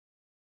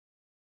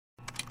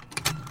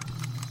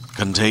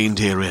Contained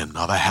herein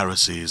are the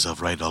heresies of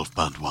Radolf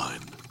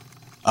Burntwine,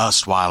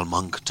 erstwhile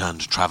monk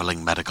turned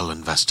traveling medical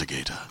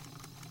investigator.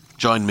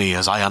 Join me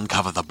as I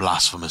uncover the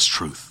blasphemous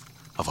truth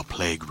of a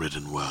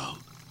plague-ridden world,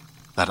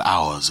 that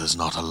ours is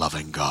not a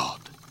loving God,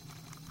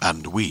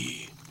 and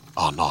we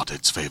are not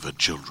its favored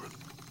children.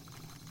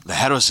 The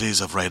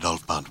heresies of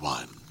Radolf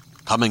Burntwine,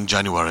 coming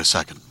January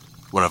 2nd,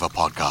 wherever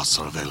podcasts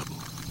are available.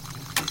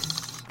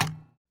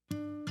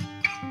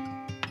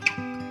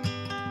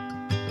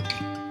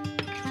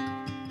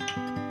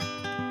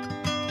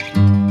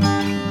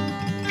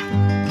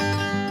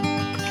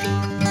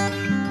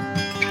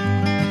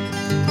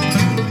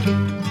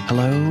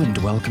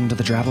 Welcome to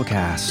the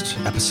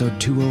Drabblecast, episode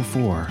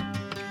 204.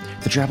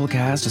 The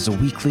Drabblecast is a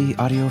weekly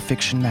audio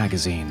fiction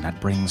magazine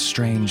that brings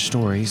strange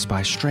stories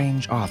by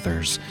strange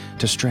authors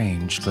to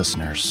strange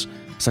listeners,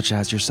 such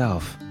as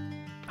yourself.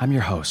 I'm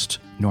your host,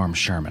 Norm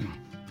Sherman.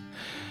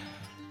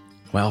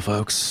 Well,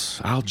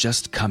 folks, I'll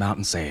just come out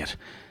and say it.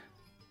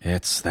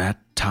 It's that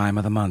time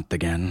of the month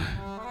again.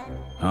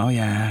 Oh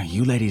yeah,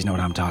 you ladies know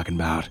what I'm talking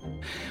about.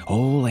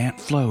 Old Aunt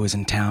Flo is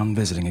in town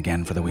visiting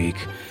again for the week,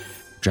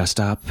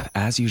 dressed up,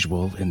 as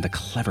usual, in the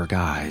clever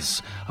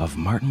guise of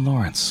Martin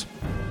Lawrence.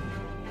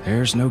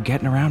 There's no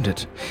getting around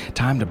it.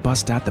 Time to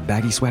bust out the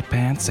baggy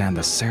sweatpants and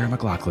the Sarah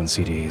McLachlan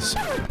CDs.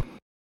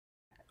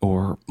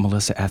 Or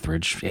Melissa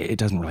Etheridge, it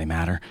doesn't really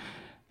matter.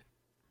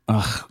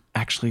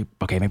 Actually,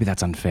 okay, maybe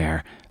that's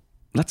unfair.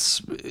 Can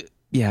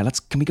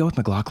we go with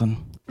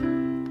McLachlan?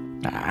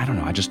 I don't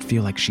know, I just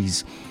feel like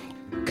she's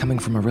coming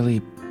from a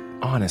really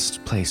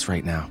honest place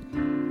right now.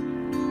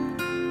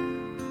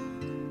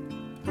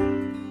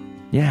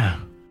 Yeah,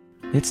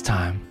 it's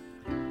time.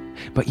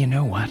 But you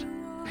know what?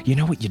 You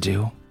know what you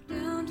do?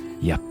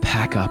 You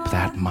pack up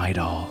that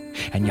Midol,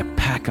 and you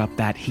pack up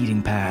that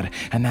heating pad,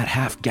 and that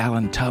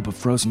half-gallon tub of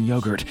frozen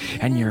yogurt,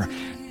 and your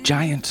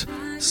giant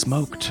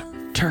smoked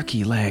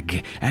turkey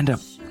leg, and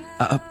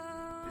a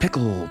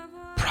pickle,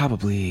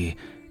 probably.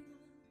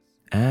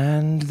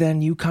 And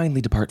then you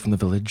kindly depart from the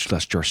village,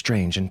 lest your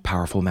strange and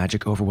powerful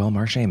magic overwhelm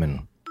our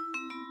shaman.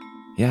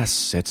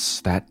 Yes, it's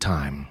that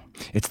time.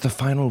 It's the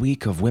final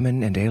week of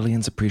Women and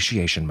Aliens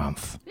Appreciation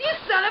Month. You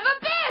son of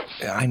a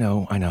bitch! I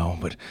know,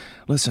 but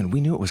listen, we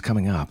knew it was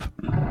coming up.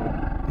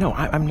 No,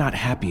 I'm not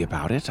happy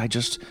about it. I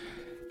just,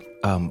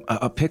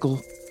 a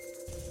pickle.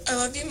 I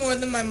love you more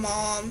than my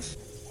mom.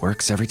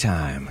 Works every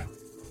time.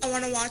 I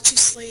want to watch you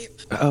sleep.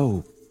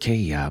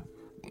 Okay,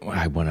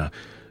 I want to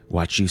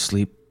watch you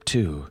sleep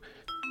too.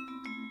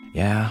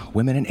 Yeah,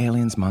 Women and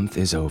Aliens Month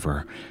is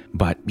over.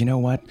 But you know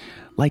what?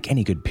 Like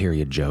any good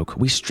period joke,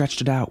 we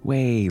stretched it out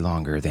way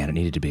longer than it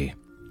needed to be.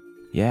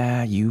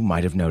 Yeah, you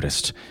might have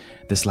noticed.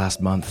 This last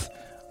month,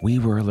 we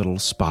were a little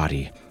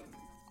spotty.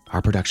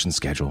 Our production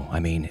schedule,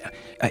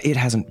 it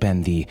hasn't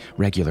been the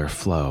regular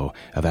flow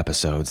of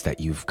episodes that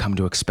you've come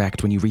to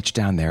expect when you reach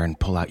down there and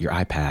pull out your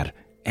iPad.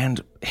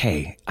 And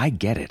hey, I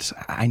get it.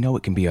 I know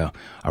it can be a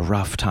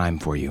rough time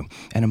for you,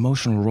 an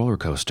emotional roller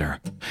coaster.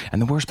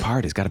 And the worst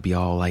part is got to be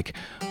all like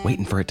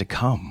waiting for it to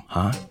come,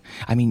 huh?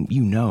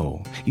 You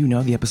know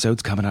the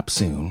episode's coming up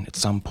soon at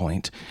some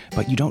point,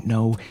 but you don't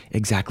know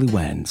exactly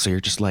when. So you're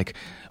just like,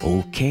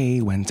 okay,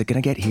 when's it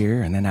gonna get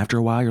here? And then after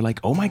a while, you're like,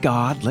 oh my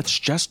God, let's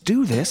just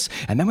do this.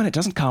 And then when it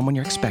doesn't come when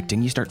you're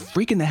expecting, you start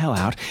freaking the hell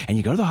out and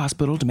you go to the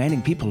hospital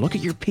demanding people look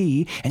at your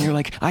pee and you're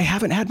like, I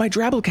haven't had my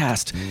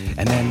Drabblecast.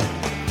 And then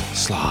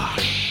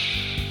slosh.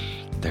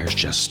 There's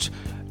just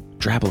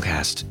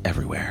Drabblecast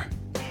everywhere.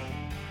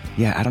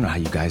 Yeah, I don't know how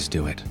you guys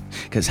do it.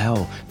 Because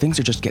hell, things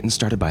are just getting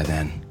started by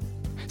then.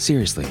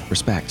 Seriously,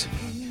 respect.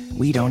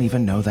 We don't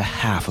even know the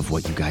half of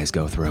what you guys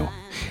go through.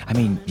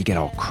 You get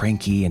all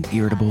cranky and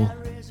irritable.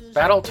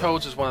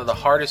 Battletoads is one of the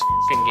hardest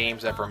f***ing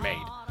games ever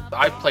made.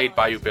 I've played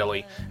Bayou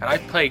Billy, and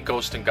I've played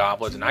Ghosts and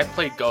Goblins, and I've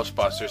played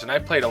Ghostbusters, and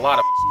I've played a lot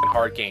of f***ing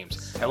hard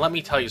games. And let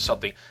me tell you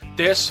something,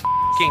 this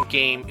f***ing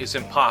game is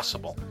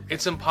impossible.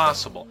 It's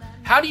impossible.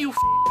 How do you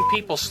f***ing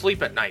people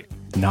sleep at night?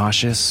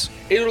 Nauseous.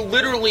 It'll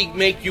literally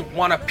make you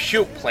want to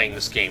puke playing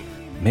this game.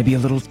 Maybe a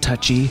little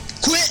touchy.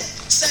 Quit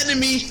sending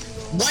me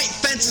white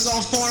fences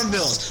on farm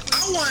bills.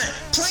 I want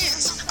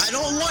plants. I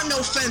don't want no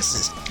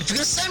fences. If you're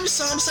gonna send me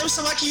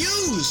some I can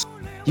use.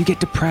 You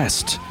get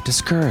depressed,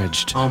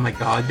 discouraged. Oh my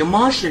God, the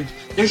monsters.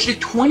 There's a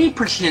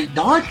 20%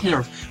 dodge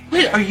nerf.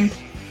 What are you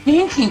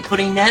thinking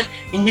putting that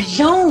in the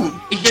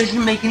zone? It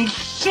doesn't make any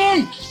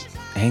sense.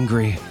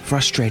 Angry,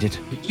 frustrated.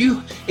 Did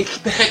you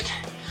expect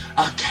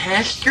a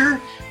caster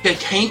to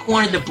tank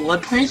one of the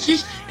blood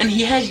princes and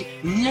he has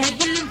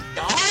negative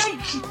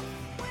dodge?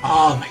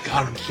 Oh my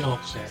God, I'm so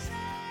upset.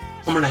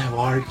 I'm gonna have a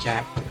heart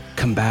attack.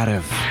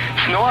 Combative.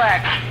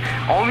 Snorlax.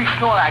 Only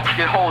Snorlax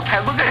can hold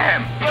 10. Look at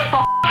him. He's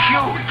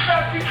huge.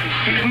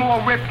 He's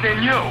more ripped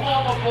than you.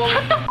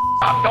 Shut the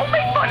up. Don't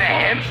make fun of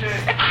him.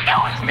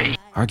 Excuse me.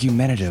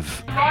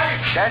 Argumentative.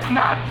 That's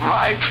not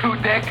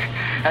Raichu, Dick.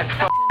 That's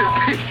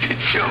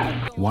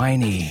Pikachu.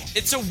 Whiny.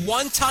 It's a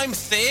one-time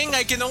thing?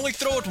 I can only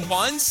throw it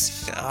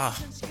once?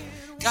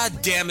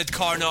 God damn it,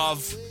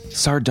 Karnov.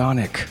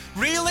 Sardonic.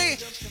 Really?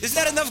 Is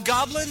that enough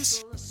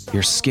goblins?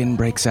 Your skin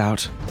breaks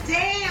out.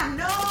 Damn,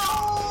 no!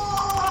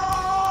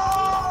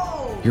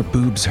 Your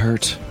boobs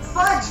hurt.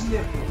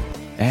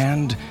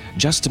 And,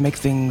 just to make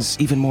things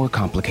even more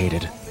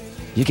complicated,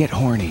 you get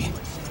horny.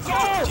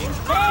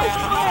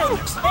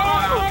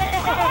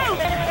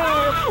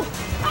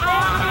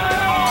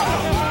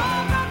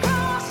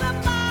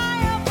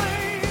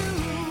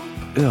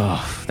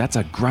 Ugh, that's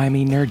a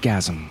grimy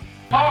nerdgasm.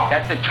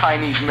 That's a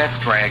Chinese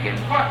meth dragon.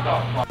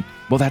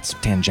 Well, that's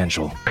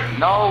tangential.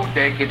 No,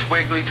 Dick, it's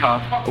wiggly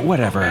tough.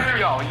 Whatever.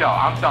 Yo,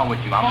 I'm done with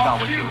you. I'm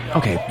done with you.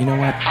 Okay, you know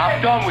what?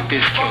 I'm done with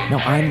this kid. No,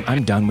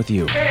 I'm done with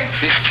you.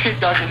 This kid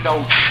doesn't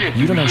know shit.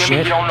 You don't know hear me?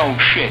 shit? You don't know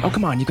shit. Oh,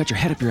 come on, you got your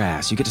head up your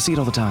ass. You get to see it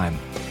all the time.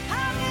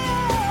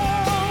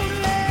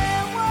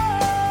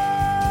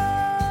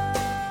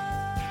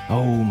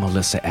 Oh,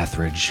 Melissa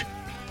Etheridge.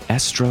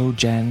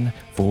 Estrogen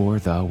for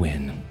the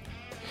win.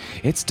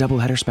 It's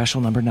Doubleheader Special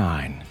number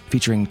 9,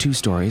 featuring 2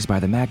 stories by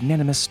the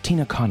magnanimous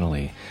Tina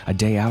Connolly, A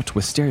Day Out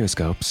with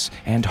Stereoscopes,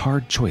 and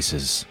Hard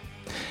Choices.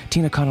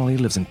 Tina Connolly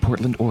lives in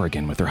Portland,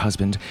 Oregon with her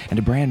husband and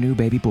a brand new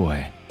baby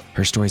boy.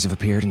 Her stories have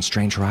appeared in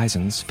Strange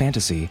Horizons,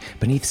 Fantasy,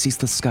 Beneath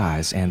Ceaseless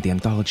Skies, and the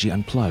anthology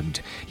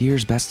Unplugged,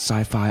 Year's Best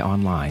Sci-Fi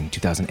Online,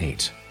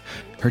 2008.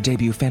 Her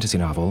debut fantasy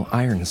novel,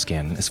 Iron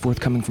Skin, is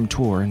forthcoming from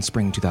Tor in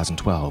spring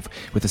 2012,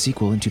 with a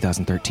sequel in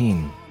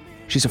 2013.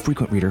 She's a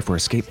frequent reader for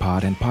Escape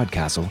Pod and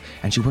Podcastle,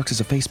 and she works as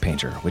a face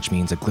painter, which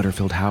means a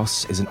glitter-filled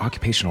house is an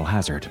occupational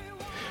hazard.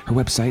 Her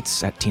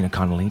website's at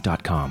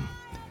tinaconnolly.com.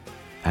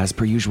 As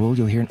per usual,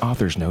 you'll hear an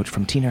author's note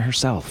from Tina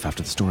herself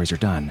after the stories are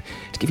done,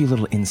 to give you a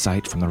little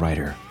insight from the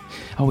writer.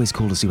 Always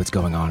cool to see what's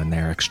going on in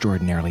their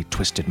extraordinarily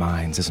twisted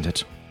minds, isn't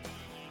it?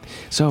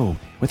 So,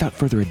 without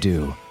further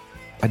ado,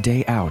 A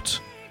Day Out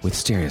with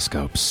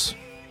Stereoscopes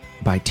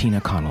by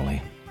Tina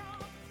Connolly.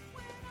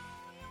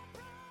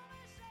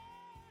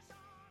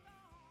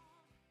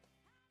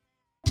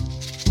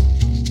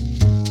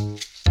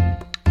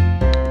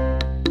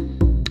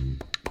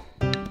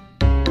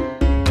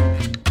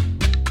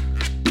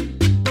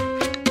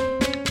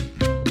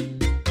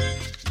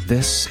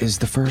 This is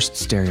the first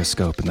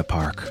stereoscope in the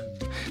park.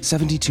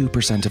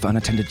 72% of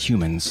unattended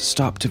humans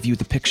stop to view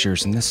the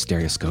pictures in this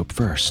stereoscope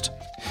first.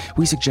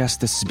 We suggest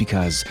this is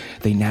because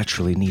they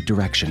naturally need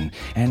direction,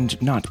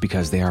 and not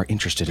because they are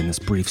interested in this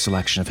brief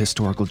selection of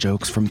historical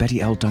jokes from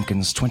Betty L.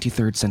 Duncan's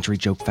 23rd Century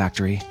Joke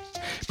Factory.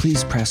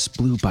 Please press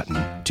blue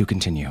button to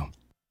continue.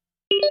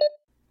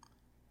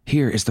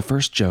 Here is the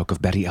first joke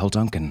of Betty L.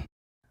 Duncan.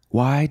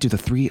 Why do the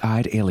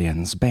three-eyed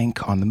aliens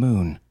bank on the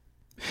moon?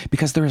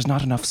 Because there is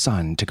not enough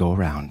sun to go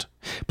around.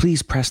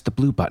 Please press the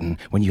blue button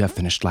when you have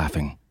finished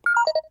laughing.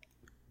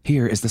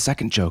 Here is the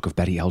second joke of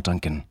Betty L.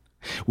 Duncan.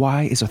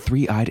 Why is a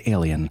three-eyed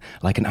alien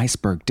like an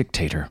iceberg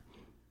dictator?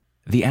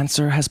 The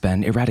answer has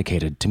been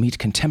eradicated to meet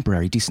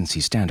contemporary decency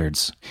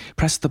standards.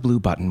 Press the blue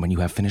button when you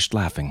have finished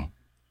laughing.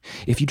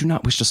 If you do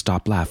not wish to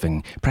stop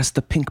laughing, press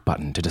the pink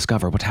button to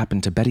discover what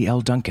happened to Betty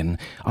L. Duncan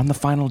on the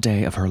final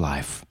day of her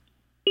life.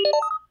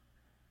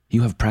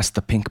 You have pressed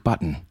the pink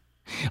button.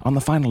 On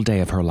the final day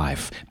of her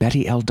life,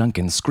 Betty L.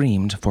 Duncan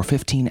screamed for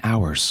 15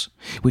 hours.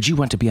 Would you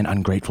want to be an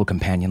ungrateful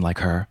companion like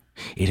her?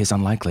 It is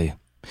unlikely.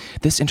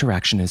 This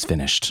interaction is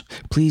finished.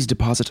 Please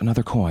deposit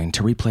another coin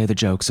to replay the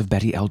jokes of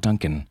Betty L.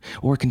 Duncan,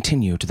 or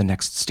continue to the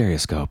next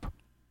stereoscope.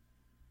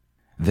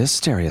 This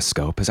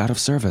stereoscope is out of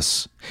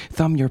service.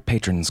 Thumb your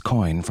patron's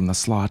coin from the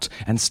slot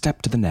and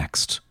step to the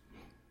next.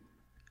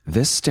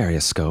 This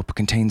stereoscope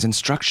contains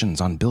instructions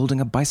on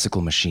building a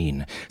bicycle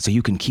machine so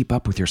you can keep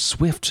up with your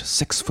swift,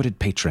 six-footed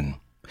patron.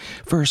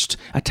 First,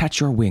 attach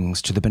your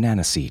wings to the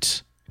banana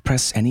seat.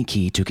 Press any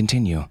key to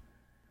continue.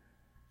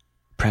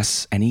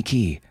 Press any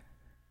key.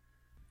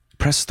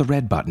 Press the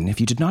red button if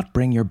you did not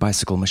bring your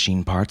bicycle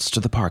machine parts to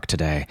the park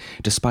today,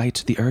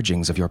 despite the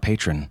urgings of your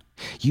patron.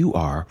 You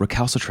are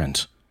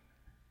recalcitrant.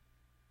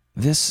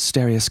 This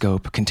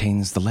stereoscope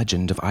contains the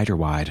legend of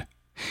Eiderwide.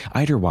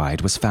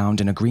 Eiderwide was found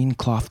in a green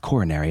cloth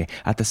coronary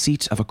at the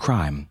seat of a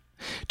crime.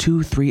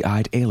 2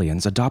 three-eyed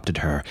aliens adopted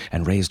her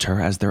and raised her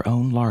as their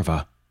own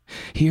larva.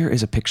 Here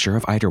is a picture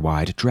of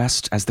Eiderwide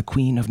dressed as the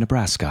Queen of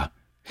Nebraska.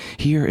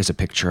 Here is a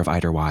picture of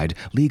Eiderwide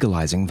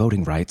legalizing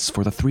voting rights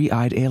for the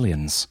three-eyed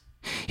aliens.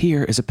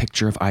 Here is a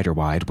picture of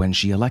Eiderwide when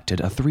she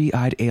elected a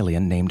three-eyed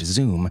alien named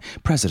Zoom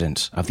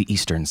president of the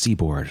Eastern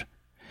Seaboard.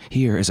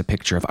 Here is a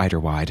picture of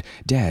Eiderwide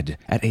dead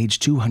at age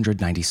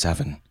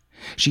 297.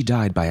 She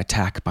died by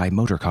attack by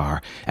motor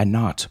car and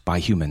not by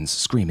humans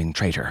screaming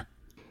traitor.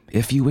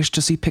 If you wish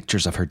to see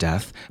pictures of her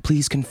death,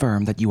 please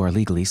confirm that you are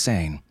legally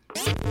sane.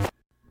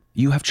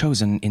 You have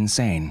chosen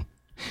insane.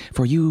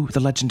 For you, the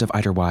legend of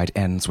Eiderwide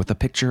ends with a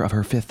picture of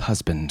her 5th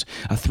husband,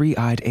 a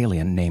three-eyed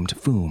alien named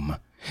Foom.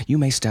 You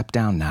may step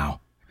down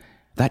now.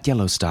 That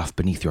yellow stuff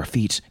beneath your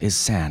feet is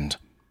sand.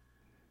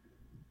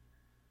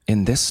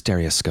 In this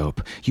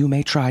stereoscope, you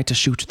may try to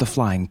shoot the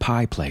flying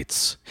pie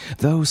plates.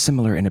 Though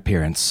similar in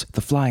appearance,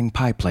 the flying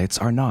pie plates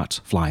are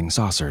not flying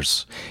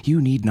saucers.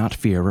 You need not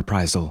fear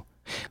reprisal.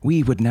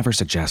 We would never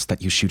suggest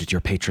that you shoot at your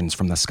patrons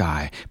from the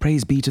sky.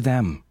 Praise be to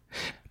them.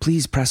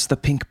 Please press the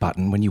pink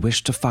button when you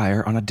wish to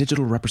fire on a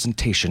digital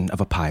representation of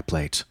a pie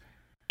plate.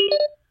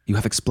 You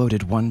have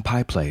exploded 1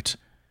 pie plate.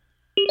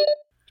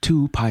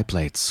 2 pie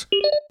plates.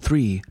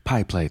 3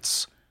 pie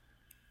plates.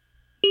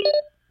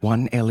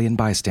 1 alien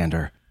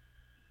bystander.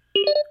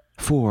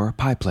 4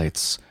 pie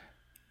plates.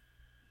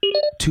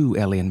 2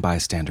 alien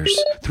bystanders.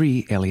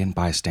 3 alien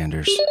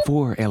bystanders.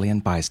 4 alien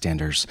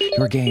bystanders.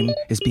 Your game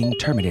is being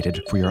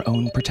terminated for your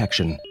own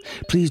protection.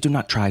 Please do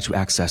not try to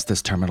access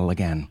this terminal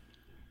again.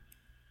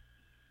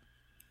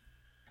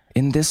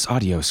 In this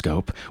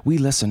audioscope, we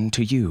listen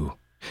to you.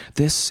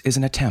 This is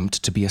an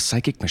attempt to be a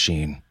psychic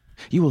machine.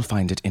 You will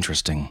find it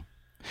interesting.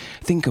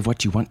 Think of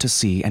what you want to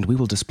see and we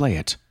will display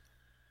it.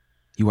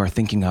 You are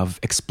thinking of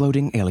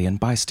exploding alien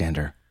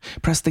bystander.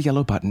 Press the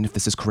yellow button if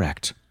this is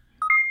correct.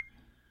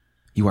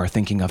 You are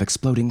thinking of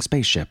exploding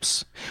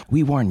spaceships.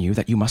 We warn you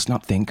that you must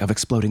not think of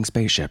exploding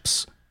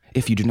spaceships.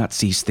 If you do not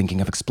cease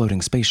thinking of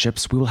exploding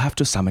spaceships, we will have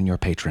to summon your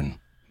patron.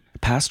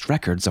 Past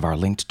records of our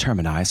linked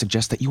termini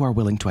suggest that you are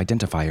willing to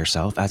identify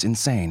yourself as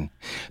insane.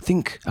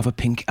 Think of a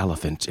pink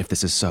elephant if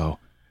this is so.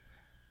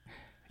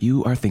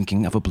 You are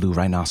thinking of a blue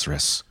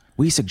rhinoceros.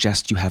 We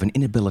suggest you have an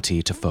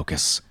inability to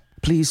focus.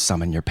 Please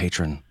summon your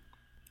patron.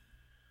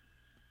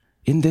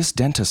 In this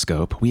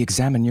dentoscope, we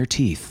examine your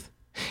teeth.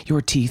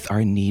 Your teeth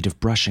are in need of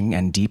brushing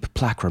and deep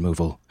plaque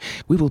removal.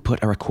 We will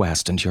put a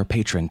request into your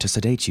patron to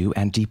sedate you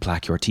and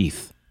deplaque your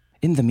teeth.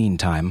 In the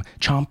meantime,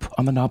 chomp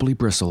on the knobbly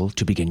bristle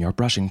to begin your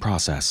brushing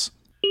process.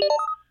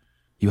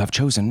 You have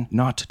chosen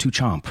not to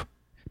chomp.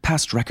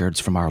 Past records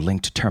from our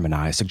linked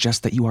termini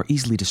suggest that you are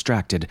easily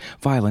distracted,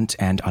 violent,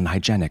 and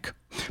unhygienic.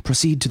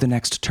 Proceed to the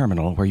next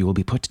terminal where you will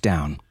be put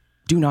down.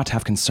 Do not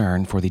have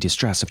concern for the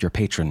distress of your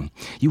patron.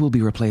 You will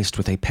be replaced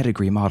with a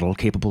pedigree model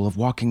capable of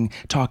walking,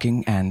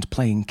 talking, and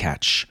playing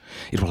catch.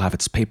 It will have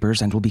its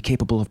papers and will be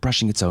capable of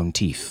brushing its own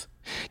teeth.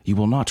 You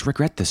will not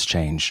regret this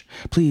change.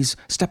 Please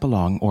step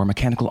along or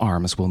mechanical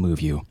arms will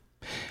move you.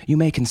 You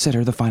may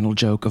consider the final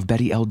joke of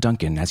Betty L.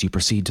 Duncan as you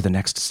proceed to the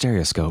next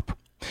stereoscope.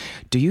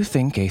 Do you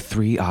think a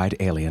 3-eyed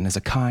alien is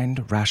a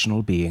kind,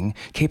 rational being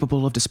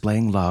capable of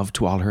displaying love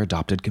to all her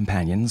adopted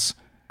companions?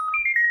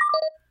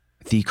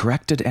 The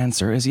corrected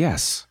answer is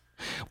yes.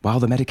 While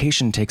the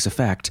medication takes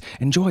effect,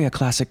 enjoy a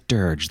classic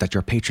dirge that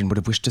your patron would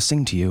have wished to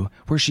sing to you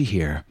were she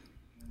here.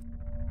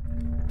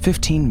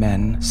 15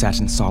 men sat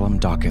in solemn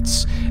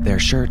dockets, their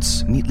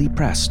shirts neatly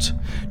pressed.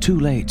 Too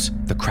late,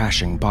 the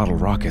crashing bottle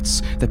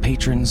rockets, the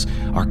patrons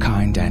are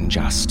kind and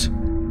just.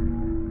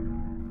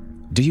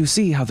 Do you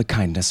see how the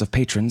kindness of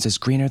patrons is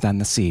greener than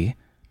the sea?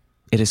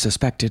 It is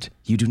suspected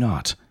you do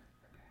not.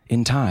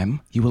 In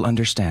time, you will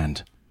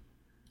understand.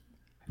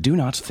 Do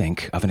not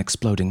think of an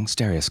exploding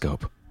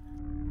stereoscope.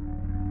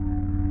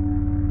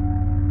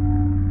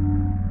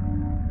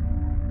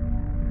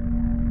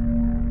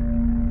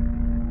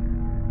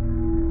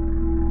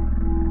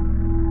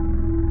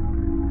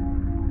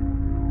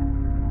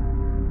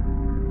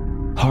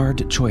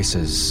 Hard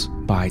Choices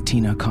by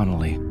Tina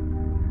Connolly.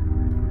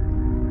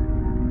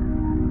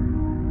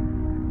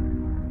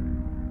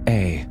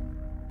 A.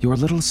 Your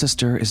little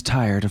sister is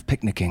tired of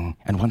picnicking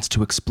and wants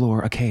to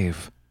explore a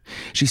cave.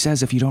 She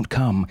says if you don't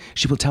come,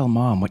 she will tell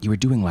Mom what you were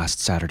doing last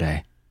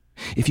Saturday.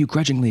 If you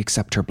grudgingly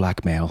accept her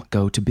blackmail,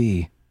 go to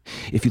B.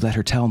 If you let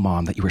her tell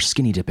Mom that you were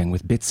skinny dipping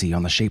with Bitsy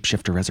on the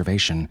Shapeshifter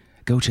reservation,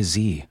 go to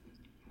Z.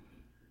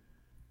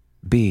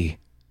 B.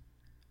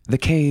 The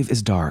cave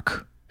is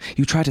dark.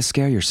 You try to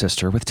scare your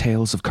sister with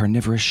tales of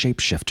carnivorous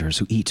shapeshifters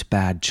who eat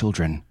bad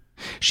children.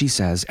 She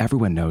says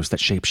everyone knows that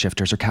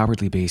shapeshifters are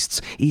cowardly beasts,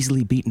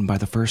 easily beaten by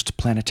the first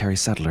planetary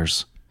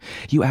settlers.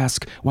 You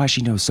ask why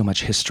she knows so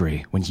much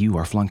history when you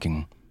are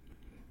flunking.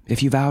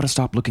 If you vow to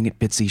stop looking at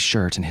Bitsy's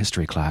shirt in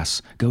history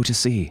class, go to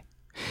C.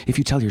 If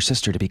you tell your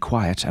sister to be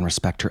quiet and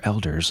respect her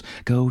elders,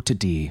 go to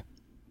D.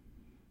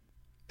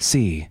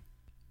 C.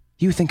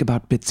 You think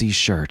about Bitsy's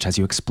shirt as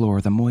you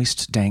explore the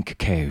moist, dank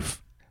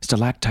cave.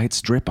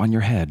 Stalactites drip on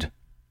your head.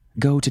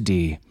 Go to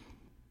D.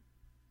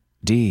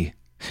 D.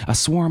 A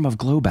swarm of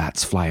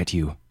glowbats fly at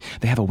you.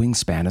 They have a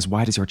wingspan as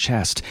wide as your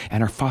chest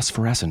and are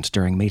phosphorescent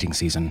during mating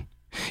season.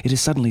 It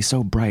is suddenly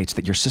so bright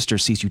that your sister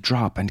sees you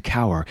drop and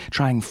cower,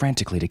 trying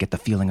frantically to get the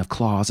feeling of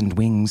claws and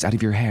wings out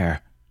of your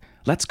hair.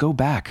 Let's go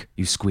back,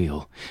 you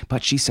squeal,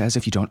 but she says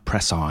if you don't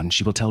press on,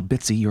 she will tell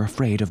Bitsy you're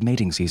afraid of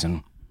mating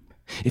season.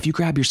 If you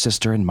grab your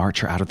sister and march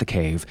her out of the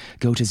cave,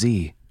 go to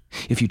Z.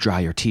 If you dry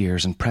your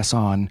tears and press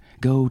on,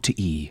 go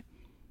to E.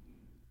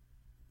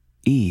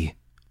 E.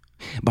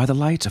 By the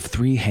light of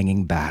 3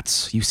 hanging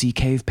bats, you see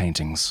cave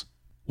paintings.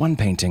 One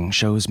painting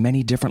shows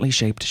many differently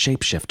shaped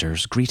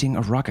shapeshifters greeting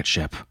a rocket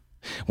ship.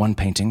 One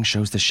painting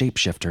shows the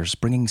shapeshifters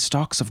bringing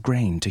stalks of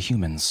grain to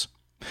humans.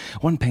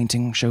 One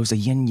painting shows a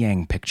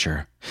yin-yang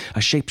picture, a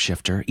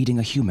shapeshifter eating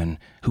a human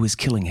who is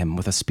killing him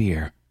with a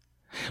spear.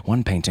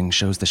 One painting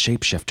shows the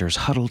shapeshifters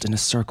huddled in a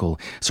circle,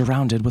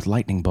 surrounded with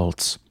lightning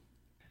bolts.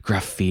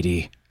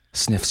 Graffiti,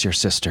 sniffs your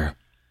sister.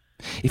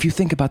 If you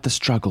think about the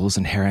struggles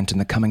inherent in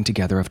the coming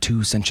together of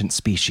 2 sentient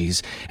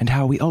species and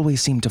how we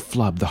always seem to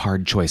flub the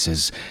hard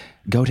choices,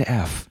 go to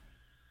F.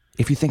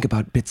 If you think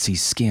about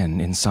Bitsy's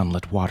skin in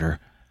sunlit water,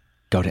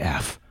 go to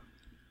F.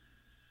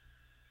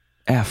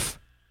 F.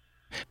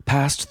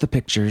 Past the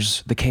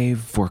pictures, the cave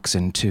forks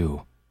in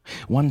 2.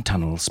 One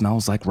tunnel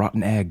smells like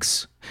rotten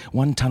eggs.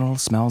 One tunnel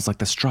smells like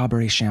the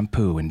strawberry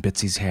shampoo in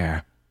Bitsy's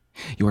hair.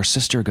 Your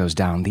sister goes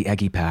down the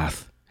eggy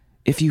path.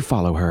 If you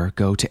follow her,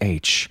 go to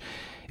H.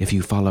 If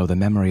you follow the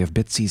memory of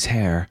Bitsy's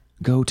hair,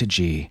 go to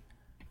G.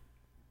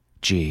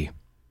 G.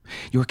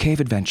 Your cave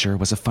adventure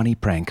was a funny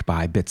prank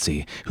by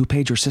Bitsy, who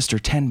paid your sister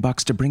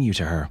 $10 to bring you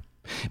to her.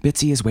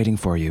 Bitsy is waiting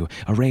for you,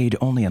 arrayed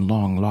only in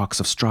long locks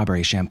of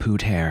strawberry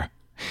shampooed hair.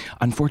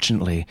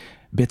 Unfortunately,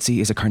 Bitsy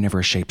is a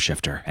carnivorous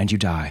shapeshifter, and you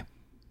die.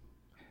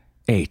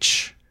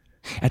 H.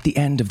 At the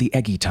end of the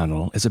eggy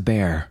tunnel is a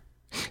bear.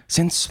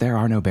 Since there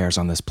are no bears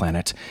on this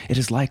planet, it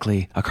is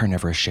likely a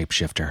carnivorous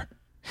shapeshifter.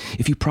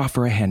 If you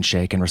proffer a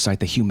handshake and recite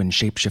the human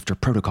shapeshifter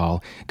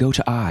protocol, go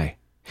to I.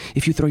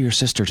 If you throw your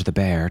sister to the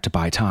bear to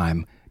buy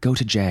time, go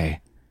to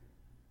J.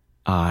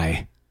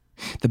 I.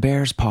 The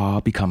bear's paw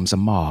becomes a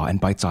maw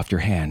and bites off your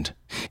hand.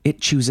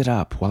 It chews it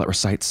up while it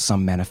recites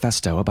some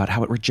manifesto about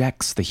how it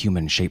rejects the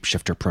human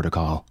shapeshifter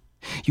protocol.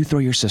 You throw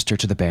your sister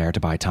to the bear to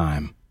buy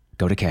time.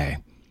 Go to K.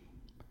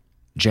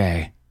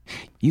 J.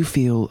 You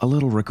feel a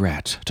little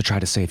regret to try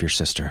to save your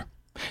sister.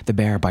 The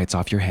bear bites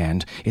off your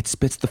hand. It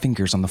spits the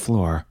fingers on the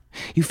floor.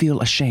 You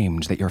feel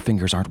ashamed that your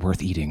fingers aren't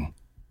worth eating.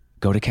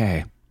 Go to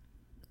K.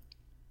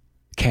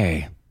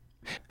 K.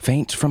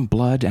 Faint from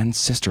blood and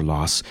sister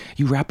loss,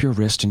 you wrap your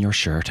wrist in your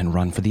shirt and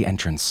run for the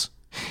entrance.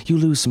 You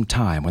lose some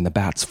time when the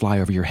bats fly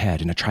over your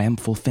head in a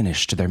triumphal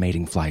finish to their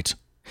mating flight.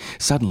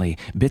 Suddenly,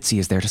 Bitsy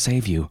is there to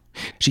save you.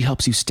 She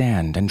helps you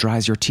stand and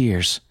dries your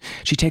tears.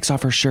 She takes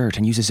off her shirt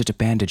and uses it to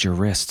bandage your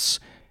wrists.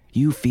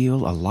 You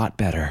feel a lot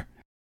better.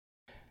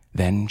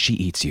 Then she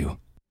eats you.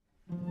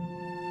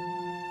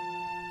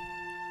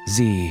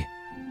 Z.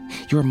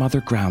 Your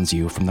mother grounds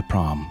you from the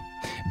prom.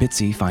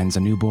 Bitsy finds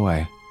a new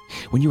boy.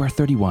 When you are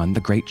 31,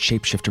 the great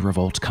shapeshifter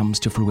revolt comes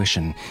to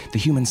fruition. The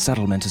human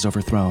settlement is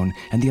overthrown,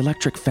 and the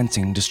electric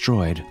fencing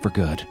destroyed for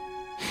good.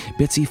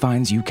 Bitsy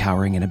finds you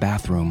cowering in a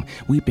bathroom,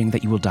 weeping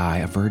that you will die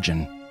a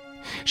virgin.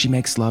 She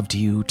makes love to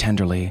you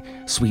tenderly,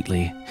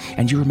 sweetly,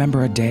 and you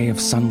remember a day of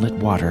sunlit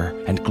water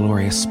and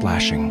glorious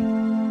splashing.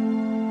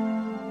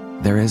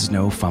 There is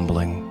no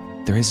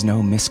fumbling. There is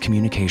no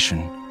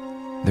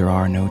miscommunication. There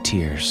are no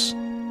tears.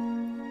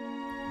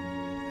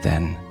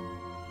 Then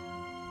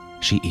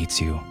she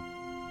eats you.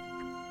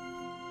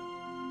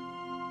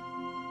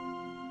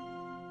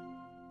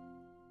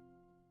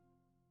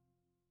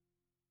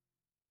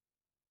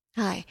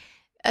 Hi.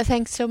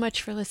 Thanks so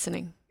much for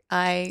listening.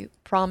 I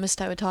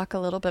promised I would talk a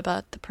little bit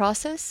about the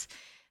process,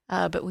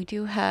 but we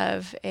do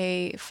have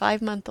a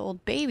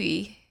 5-month-old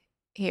baby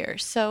here,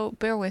 so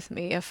bear with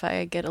me if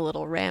I get a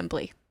little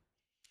rambly.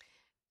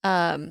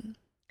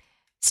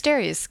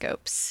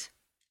 Stereoscopes.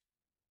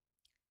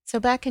 So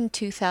back in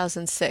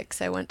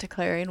 2006, I went to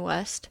Clarion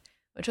West,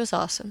 which was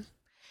awesome.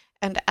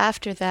 And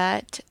after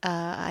that,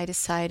 I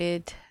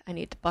decided I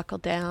need to buckle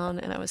down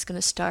and I was going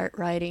to start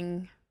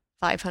writing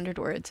 500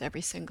 words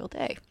every single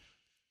day.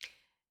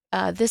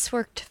 This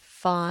worked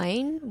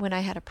fine when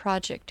I had a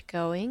project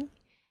going,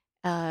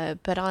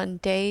 but on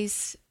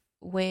days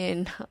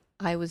when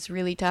I was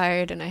really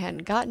tired and I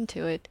hadn't gotten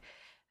to it,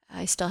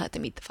 I still had to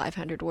meet the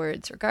 500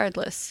 words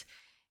regardless.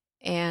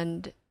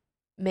 And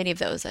many of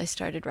those I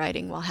started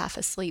writing while half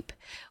asleep.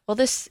 Well,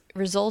 this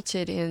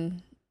resulted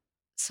in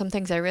some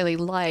things I really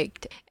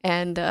liked,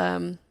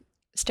 and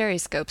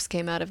stereoscopes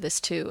came out of this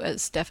too,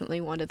 as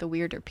definitely one of the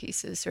weirder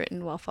pieces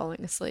written while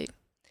falling asleep.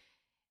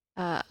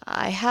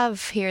 I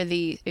have here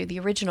the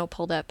original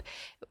pulled up.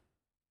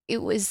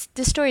 This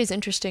story is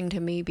interesting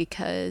to me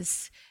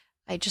because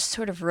I just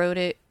sort of wrote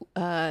it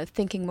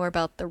thinking more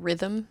about the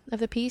rhythm of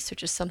the piece,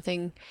 which is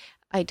something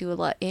I do a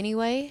lot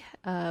anyway,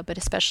 but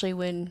especially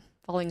when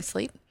falling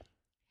asleep.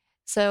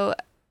 So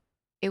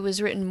it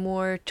was written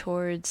more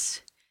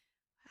towards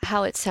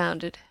how it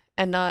sounded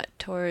and not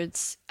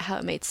towards how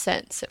it made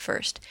sense at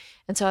first.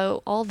 And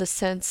so all the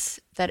sense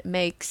that it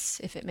makes,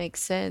 if it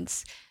makes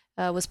sense,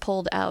 was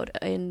pulled out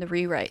in the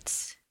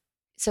rewrites.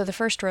 So the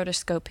first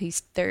rotoscope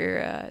piece,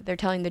 they're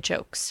telling the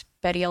jokes,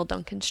 Betty L.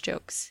 Duncan's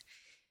jokes.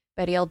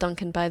 Betty L.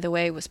 Duncan, by the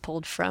way, was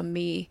pulled from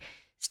me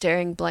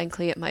staring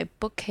blankly at my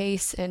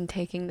bookcase and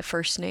taking the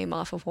first name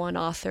off of one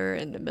author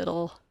and the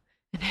middle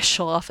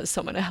initial off of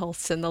someone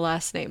else and the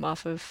last name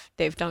off of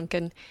Dave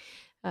Duncan.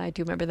 I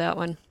do remember that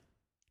one.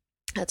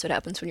 That's what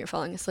happens when you're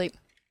falling asleep.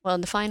 Well,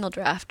 in the final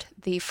draft,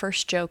 the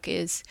first joke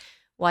is,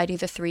 why do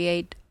the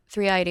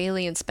three-eyed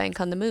aliens spank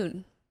on the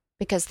moon?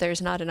 Because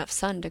there's not enough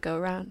sun to go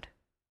around.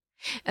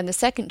 And the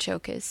second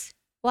joke is,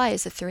 why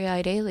is a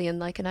three-eyed alien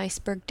like an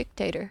iceberg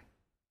dictator?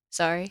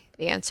 Sorry,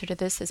 the answer to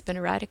this has been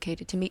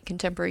eradicated to meet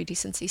contemporary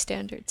decency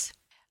standards.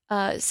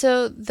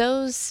 So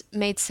those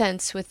made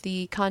sense with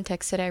the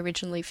context that I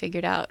originally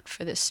figured out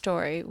for this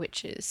story,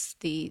 which is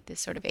the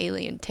sort of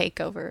alien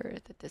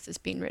takeover that this is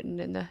being written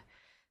in the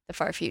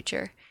far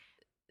future.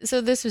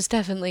 So this was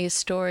definitely a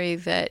story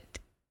that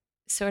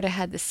sort of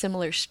had the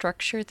similar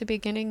structure at the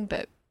beginning,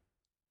 but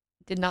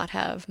did not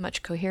have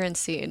much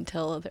coherency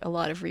until a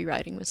lot of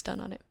rewriting was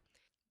done on it.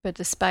 But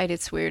despite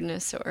its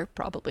weirdness, or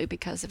probably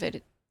because of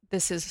it,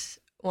 this is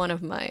one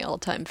of my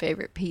all-time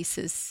favorite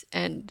pieces,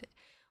 and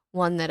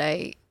one that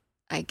I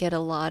get a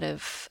lot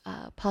of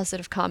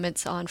positive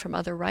comments on from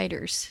other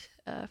writers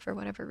for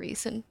whatever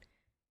reason.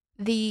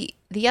 The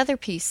other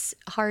piece,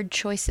 Hard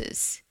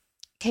Choices,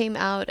 came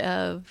out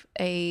of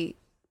a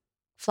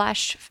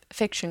flash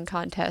fiction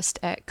contest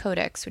at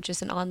Codex, which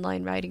is an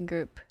online writing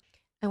group.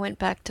 I went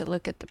back to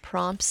look at the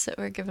prompts that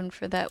were given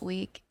for that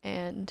week,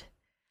 and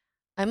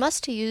I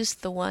must have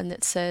used the one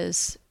that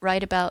says,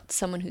 write about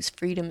someone whose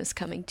freedom is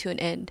coming to an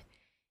end,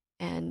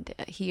 and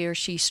he or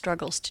she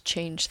struggles to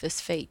change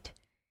this fate.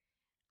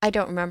 I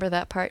don't remember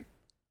that part.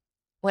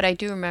 What I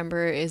do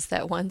remember is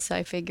that once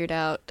I figured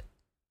out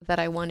that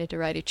I wanted to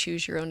write a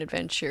choose your own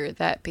adventure,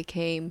 that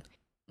became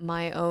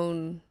my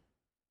own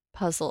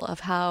puzzle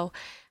of how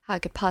I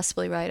could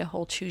possibly write a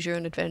whole choose your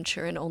own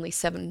adventure in only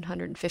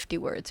 750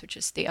 words, which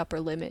is the upper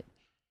limit.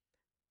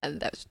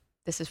 And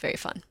this is very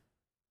fun.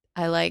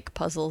 I like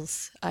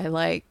puzzles. I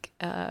like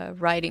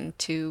writing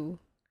to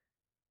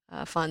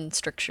fun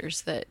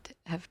strictures that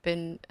have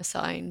been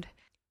assigned.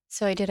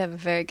 So I did have a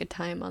very good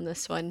time on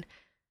this one.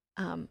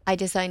 I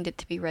designed it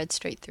to be read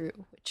straight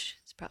through, which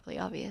is probably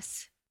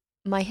obvious.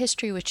 My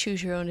history with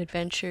Choose Your Own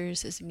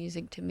Adventures is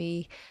amusing to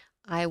me.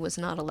 I was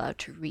not allowed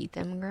to read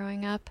them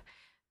growing up.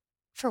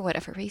 For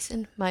whatever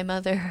reason, my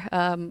mother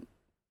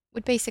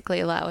would basically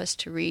allow us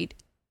to read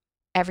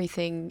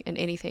everything and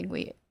anything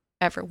we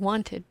ever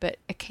wanted, but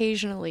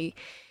occasionally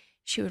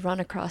she would run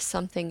across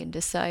something and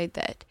decide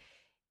that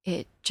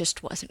it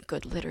just wasn't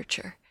good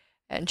literature.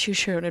 And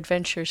Choose Your Own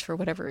Adventures, for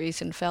whatever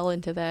reason, fell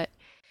into that.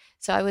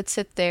 So I would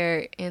sit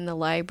there in the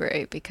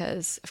library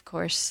because, of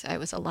course, I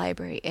was a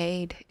library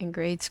aide in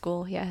grade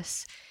school,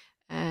 yes.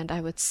 And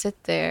I would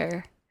sit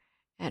there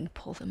and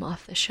pull them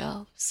off the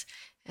shelves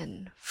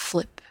and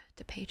flip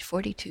to page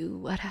 42.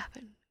 What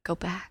happened? Go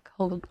back,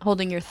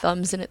 holding your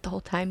thumbs in it the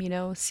whole time,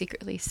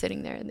 secretly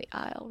sitting there in the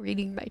aisle,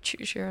 reading my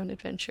Choose Your Own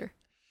Adventure.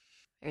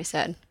 Very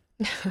sad.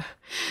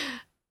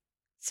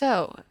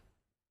 So,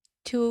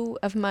 two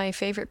of my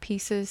favorite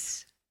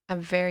pieces.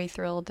 I'm very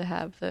thrilled to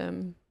have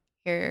them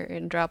here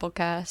in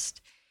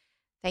Drabblecast.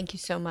 Thank you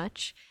so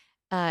much.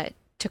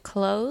 To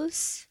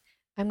close,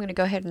 I'm going to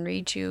go ahead and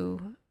read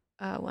you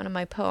one of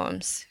my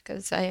poems,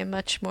 because I am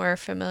much more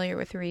familiar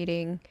with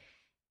reading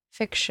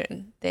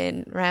fiction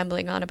than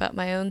rambling on about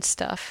my own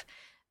stuff.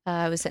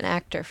 I was an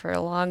actor for a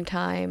long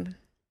time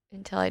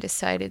until I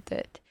decided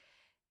that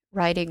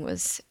writing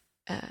was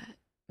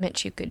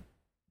meant you could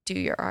do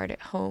your art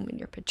at home in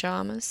your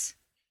pajamas.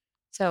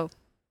 So,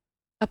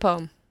 a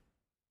poem.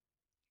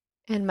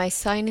 And my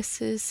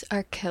sinuses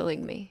are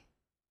killing me,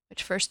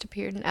 which first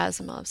appeared in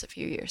Asimov's a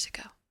few years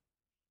ago.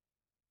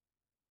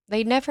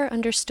 They never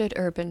understood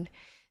urban,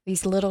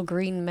 these little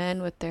green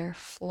men with their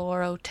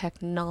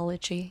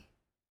fluorotechnology.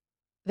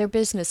 Their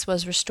business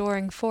was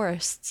restoring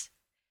forests.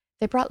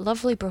 They brought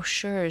lovely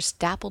brochures,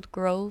 dappled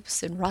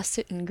groves in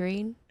russet and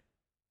green.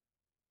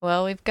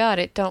 Well, we've got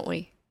it, don't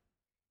we?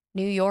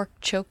 New York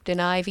choked in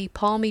ivy,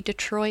 palmy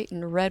Detroit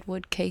and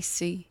redwood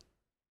KC.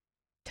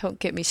 Don't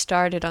get me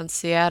started on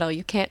Seattle.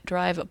 You can't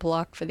drive a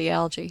block for the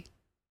algae.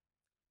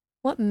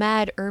 What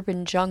mad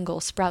urban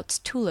jungle sprouts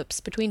tulips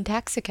between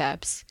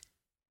taxicabs?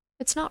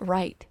 It's not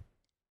right.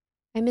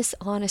 I miss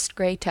honest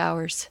gray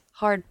towers,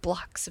 hard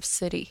blocks of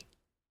city.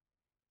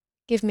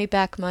 Give me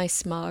back my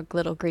smog,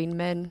 little green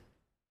men.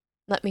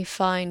 Let me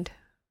find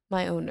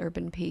my own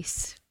urban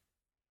peace.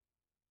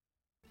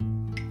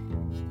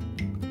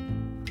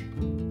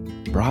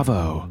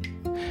 Bravo!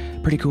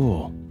 Pretty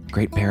cool.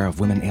 Great pair of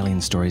women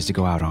alien stories to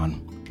go out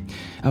on.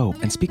 Oh,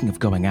 and speaking of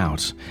going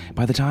out,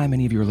 by the time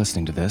any of you are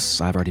listening to this,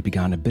 I've already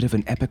begun a bit of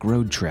an epic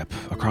road trip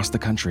across the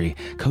country,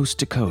 coast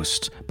to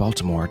coast,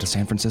 Baltimore to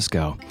San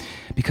Francisco.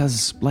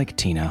 Because, like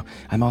Tina,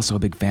 I'm also a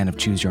big fan of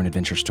Choose Your Own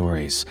Adventure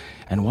stories.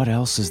 And what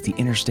else is the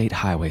interstate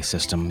highway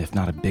system, if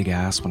not a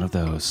big-ass one of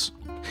those?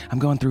 I'm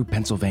going through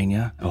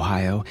Pennsylvania,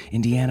 Ohio,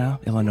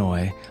 Indiana,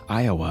 Illinois,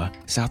 Iowa,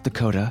 South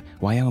Dakota,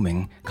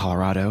 Wyoming,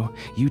 Colorado,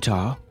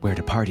 Utah, where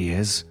the party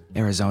is,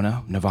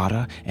 Arizona,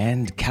 Nevada,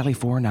 and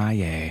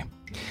California.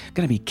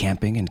 Gonna be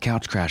camping and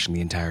couch crashing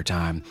the entire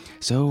time,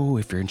 so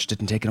if you're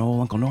interested in taking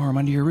old Uncle Norm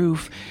under your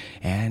roof,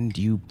 and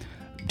you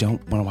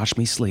don't want to watch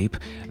me sleep,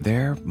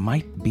 there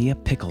might be a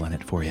pickle in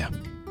it for you.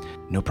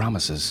 No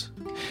promises.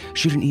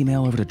 Shoot an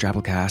email over to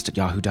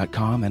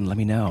drabblecast@yahoo.com and let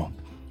me know.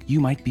 You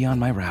might be on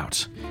my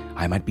route.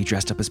 I might be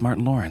dressed up as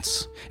Martin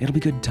Lawrence. It'll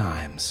be good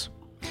times.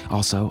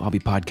 Also, I'll be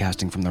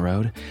podcasting from the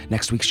road.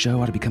 Next week's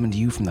show ought to be coming to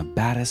you from the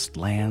baddest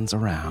lands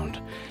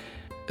around.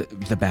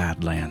 The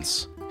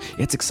Badlands.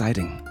 It's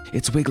exciting.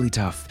 It's wiggly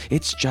tough.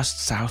 It's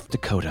just South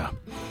Dakota.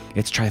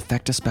 It's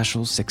Trifecta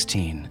Special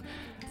 16.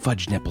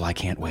 Fudge nipple, I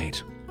can't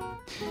wait.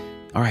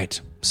 All right,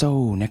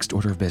 so next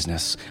order of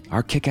business.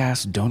 Our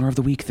kick-ass donor of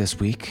the week this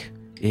week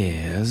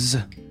is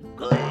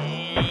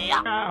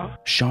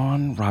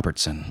Sean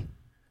Robertson.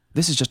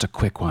 This is just a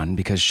quick one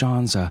because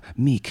Sean's a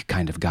meek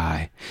kind of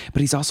guy,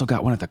 but he's also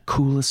got one of the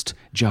coolest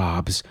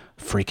jobs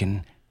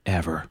freaking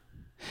ever.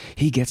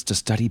 He gets to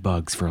study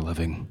bugs for a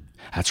living.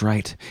 That's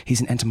right, he's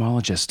an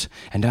entomologist,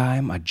 and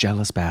I'm a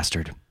jealous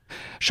bastard.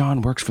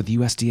 Sean works for the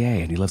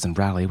USDA and he lives in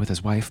Raleigh with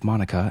his wife,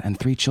 Monica, and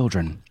 3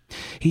 children.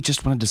 He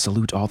just wanted to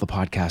salute all the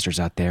podcasters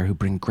out there who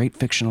bring great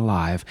fiction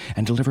alive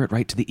and deliver it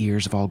right to the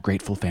ears of all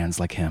grateful fans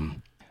like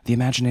him. The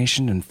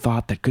imagination and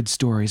thought that good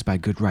stories by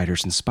good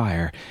writers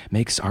inspire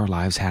makes our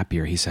lives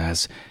happier, he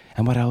says.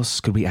 And what else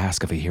could we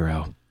ask of a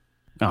hero?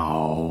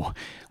 Oh,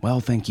 well,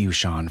 thank you,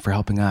 Sean, for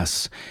helping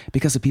us.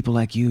 Because of people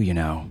like you,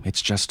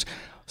 it's just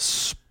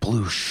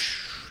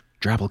sploosh,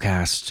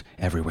 Drabblecast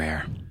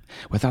everywhere.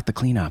 Without the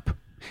cleanup.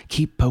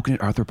 Keep poking at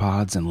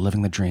arthropods and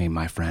living the dream,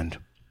 my friend.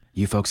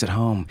 You folks at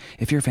home,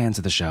 if you're fans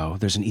of the show,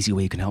 there's an easy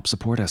way you can help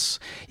support us.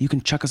 You can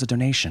chuck us a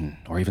donation,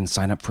 or even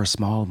sign up for a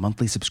small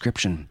monthly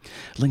subscription.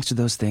 Links to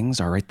those things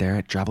are right there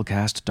at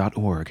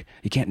drabblecast.org.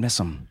 You can't miss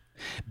them.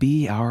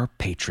 Be our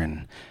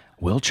patron.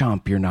 We'll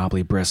chomp your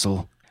knobbly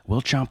bristle.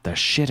 We'll chomp the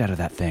shit out of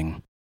that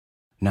thing.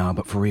 No,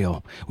 but for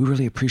real, we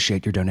really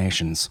appreciate your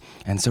donations,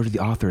 and so do the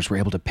authors we're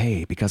able to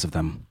pay because of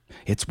them.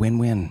 It's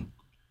win-win.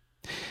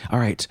 All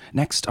right,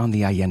 next on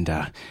the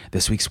agenda,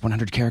 this week's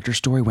 100-character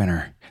story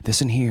winner. This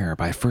and Here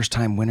by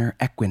first-time winner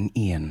Equin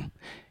Ian.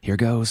 Here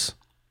goes.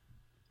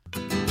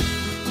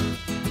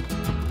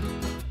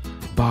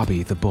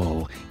 Bobby the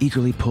Bull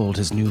eagerly pulled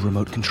his new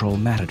remote control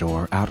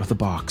Matador out of the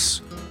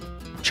box.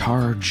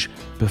 Charge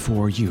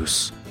before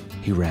use,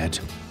 he read.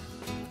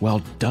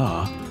 Well,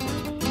 duh.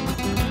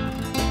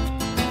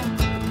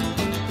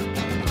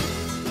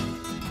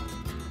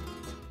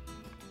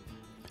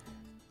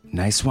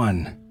 Nice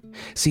one.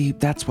 See,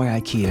 that's why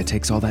IKEA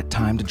takes all that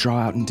time to draw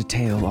out in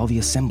detail all the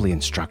assembly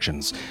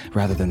instructions,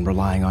 rather than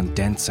relying on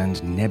dense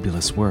and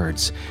nebulous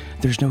words.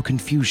 There's no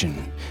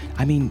confusion.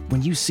 I mean,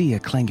 when you see a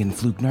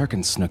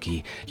Klangen-Flug-Narken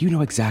Snooki, you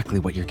know exactly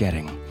what you're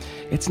getting.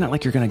 It's not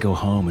like you're gonna go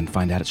home and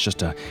find out it's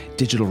just a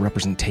digital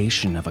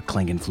representation of a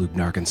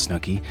Klangen-Flug-Narken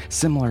Snooki,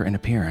 similar in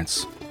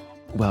appearance.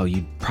 Well,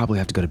 you'd probably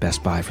have to go to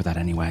Best Buy for that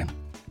anyway.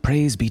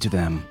 Praise be to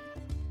them.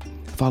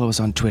 Follow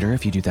us on Twitter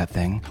if you do that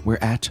thing. We're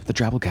at the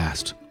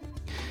Drabblecast.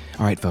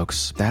 All right,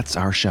 folks, that's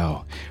our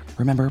show.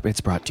 Remember, it's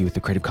brought to you with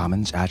the Creative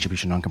Commons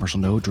Attribution Non-Commercial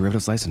No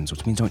Derivatives License,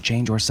 which means don't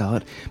change or sell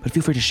it, but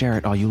feel free to share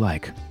it all you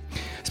like.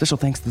 Special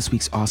thanks to this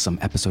week's awesome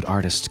episode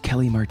artist,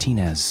 Kelly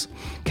Martinez.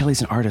 Kelly's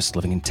an artist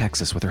living in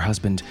Texas with her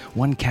husband,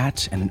 1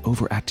 cat, and an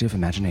overactive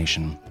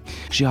imagination.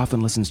 She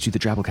often listens to the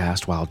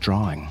Drabblecast while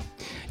drawing.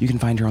 You can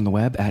find her on the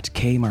web at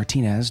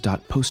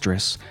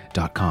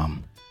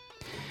kmartinez.posterous.com.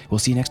 We'll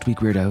see you next week,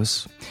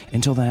 weirdos.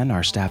 Until then,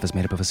 our staff is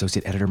made up of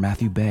Associate Editor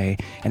Matthew Bay,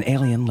 an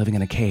alien living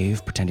in a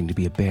cave pretending to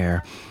be a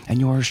bear,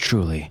 and yours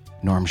truly,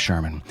 Norm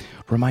Sherman,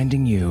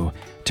 reminding you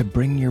to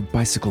bring your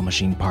bicycle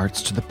machine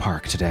parts to the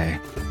park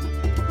today.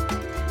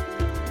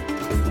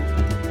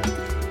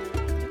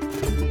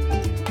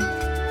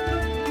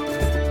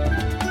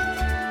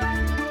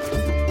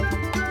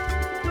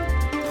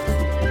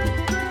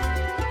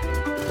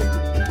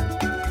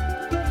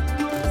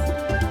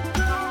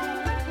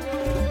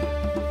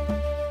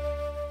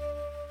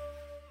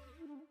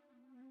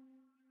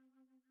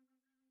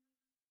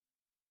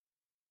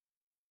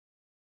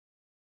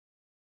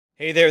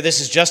 Hey there, this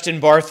is Justin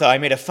Bartha. I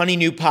made a funny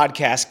new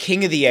podcast,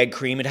 King of the Egg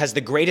Cream. It has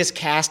the greatest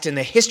cast in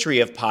the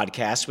history of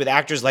podcasts with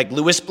actors like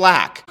Louis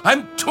Black.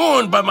 I'm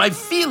torn by my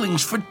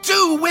feelings for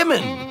 2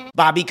 women.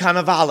 Bobby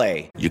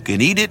Cannavale. You can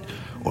eat it,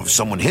 or if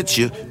someone hits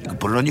you, you can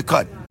put it on your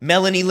cut.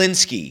 Melanie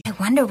Linsky. I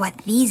wonder what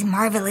these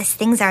marvelous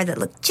things are that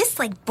look just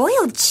like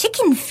boiled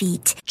chicken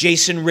feet.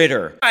 Jason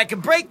Ritter. I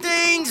can break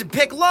things and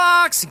pick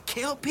locks and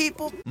kill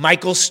people.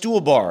 Michael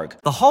Stuhlbarg.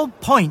 The whole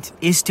point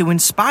is to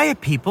inspire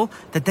people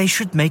that they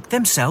should make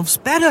themselves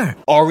better.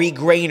 Ari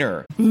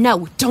Grainer.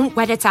 No, don't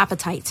whet its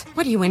appetite.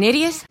 What are you, an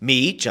idiot?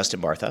 Me, Justin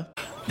Bartha.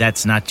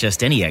 That's not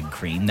just any egg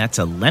cream, that's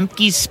a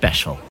Lemke's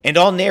special. And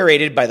all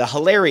narrated by the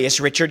hilarious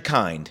Richard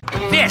Kind.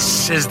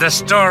 This is the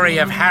story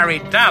of Harry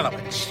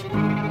Dalowitz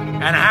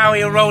and how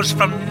he rose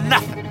from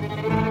nothing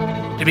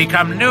to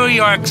become New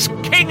York's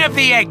King of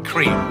the Egg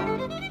Cream.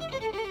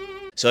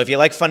 So if you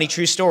like funny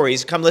true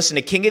stories, come listen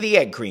to King of the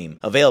Egg Cream,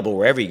 available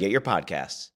wherever you get your podcasts.